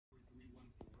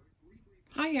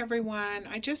Hi everyone,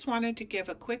 I just wanted to give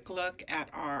a quick look at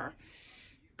our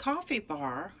coffee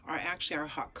bar, or actually our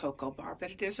hot cocoa bar, but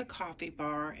it is a coffee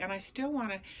bar, and I still want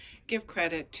to give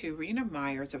credit to Rena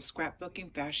Myers of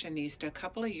Scrapbooking Fashionista. A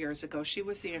couple of years ago, she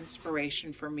was the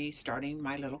inspiration for me starting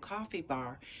my little coffee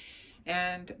bar.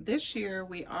 And this year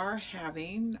we are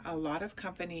having a lot of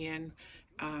company in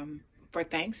for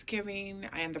Thanksgiving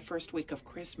and the first week of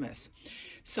Christmas.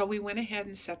 So we went ahead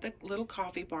and set the little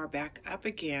coffee bar back up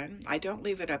again. I don't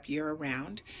leave it up year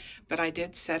round, but I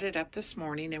did set it up this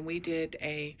morning, and we did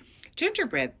a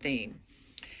gingerbread theme.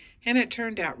 And it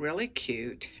turned out really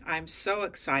cute. I'm so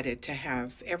excited to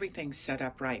have everything set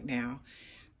up right now.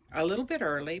 A little bit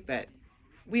early, but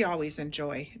we always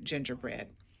enjoy gingerbread.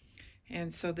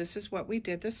 And so this is what we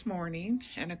did this morning.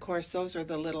 And of course, those are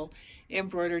the little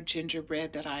embroidered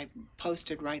gingerbread that I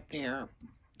posted right there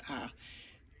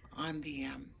on the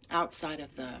outside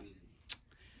of the, I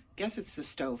guess it's the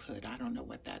stove hood. I don't know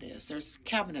what that is. There's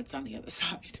cabinets on the other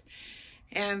side.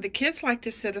 And the kids like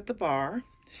to sit at the bar,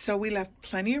 so we left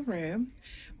plenty of room.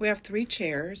 We have 3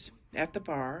 chairs at the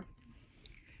bar,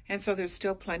 and so there's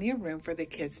still plenty of room for the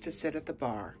kids to sit at the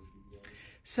bar.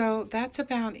 So that's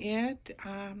about it.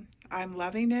 I'm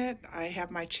loving it. I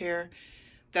have my chair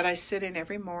that I sit in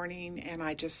every morning, and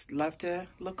I just love to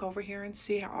look over here and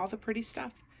see all the pretty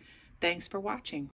stuff. Thanks for watching.